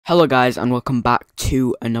Hello guys, and welcome back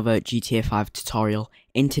to another GTA 5 tutorial.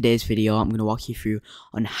 In today's video I'm going to walk you through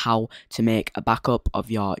on how to make a backup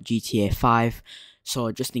of your GTA 5.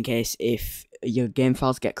 So just in case if your game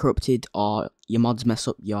files get corrupted or your mods mess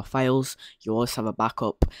up your files, you always have a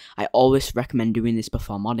backup. I always recommend doing this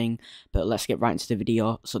before modding, but let's get right into the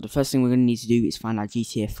video. So the first thing we're going to need to do is find our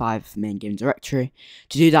GTA 5 main game directory.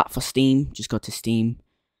 To do that for Steam, just go to Steam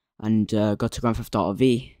and go to Grand Theft Auto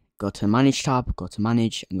V. Go to Manage tab, go to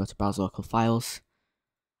Manage, and go to Browse Local Files.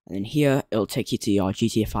 And then here, it'll take you to your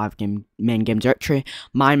GTA 5 main game directory.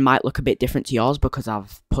 Mine might look a bit different to yours because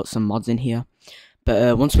I've put some mods in here.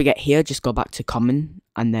 But once we get here, just go back to Common,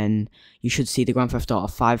 and then you should see the Grand Theft Auto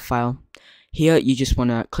 5 file. Here, you just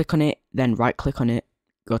want to click on it, then right-click on it,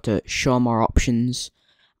 go to Show More Options,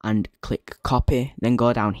 and click Copy. Then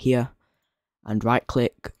go down here, and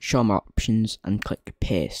right-click, Show More Options, and click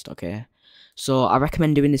Paste, okay? So I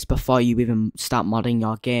recommend doing this before you even start modding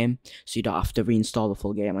your game, so you don't have to reinstall the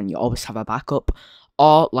full game and you always have a backup.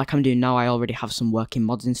 Or like I'm doing now, I already have some working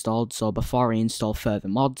mods installed, so before I install further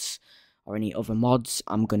mods or any other mods,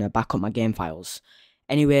 I'm gonna back up my game files.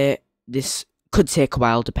 Anyway, this could take a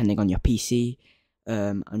while depending on your PC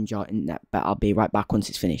and your internet, but I'll be right back once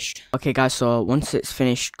it's finished. Okay guys, so once it's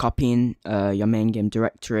finished copying your main game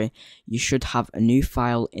directory, you should have a new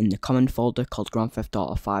file in the common folder called Grand Theft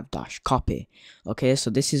Auto 5-copy. Okay, so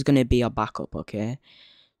this is going to be your backup, okay?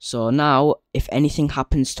 So now, if anything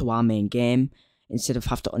happens to our main game, instead of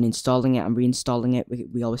have to uninstalling it and reinstalling it,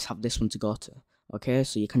 we always have this one to go to. Okay,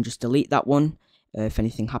 so you can just delete that one if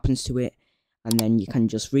anything happens to it, and then you can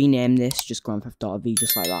just rename this, just Grand Theft Auto V,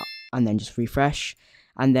 just like that. And then just refresh,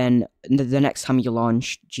 and then the next time you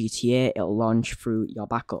launch GTA, it'll launch through your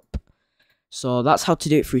backup. So that's how to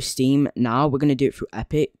do it through Steam. Now we're going to do it through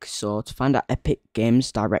Epic. So to find our Epic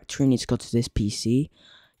Games directory, you need to go to this PC,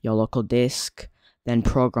 your local disk, then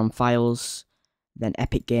Program Files, then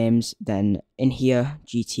Epic Games, then in here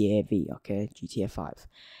GTA V, okay, GTA 5.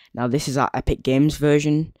 Now this is our Epic Games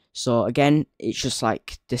version. So again, it's just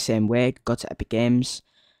like the same way. Go to Epic Games,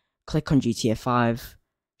 click on GTA 5.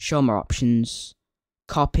 Show More Options,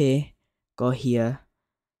 copy, go here,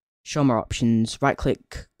 show more options, right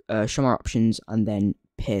click, show more options, and then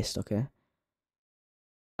paste, okay?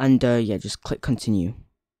 And yeah, just click continue.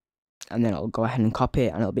 And then it'll go ahead and copy,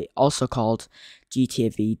 and it'll be also called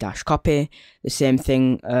GTA V-copy. The same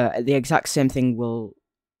thing, the exact same thing will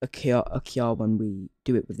occur when we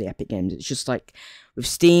do it with the Epic Games. It's just like with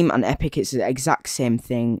Steam and Epic, it's the exact same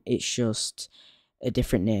thing, it's just a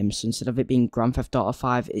different name. So instead of it being Grand Theft Auto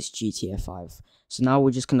 5, it's GTA 5. So now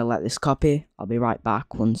we're just going to let this copy. I'll be right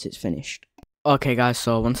back once it's finished. Okay guys,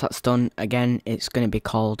 so once that's done, again, it's going to be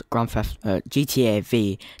called GTA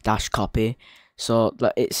V-copy. So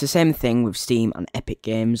it's the same thing with Steam and Epic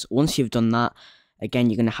Games. Once you've done that, again,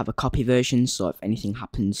 you're going to have a copy version. So if anything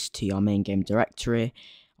happens to your main game directory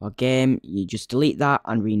or game, you just delete that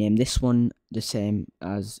and rename this one the same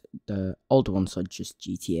as the older one, so just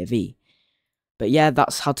GTA V. But yeah,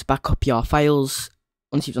 that's how to back up your files.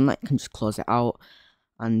 Once you've done that, you can just close it out.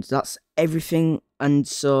 And that's everything. And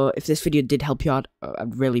so if this video did help you out,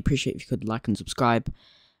 I'd really appreciate if you could like and subscribe.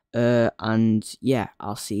 And yeah,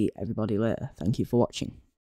 I'll see everybody later. Thank you for watching.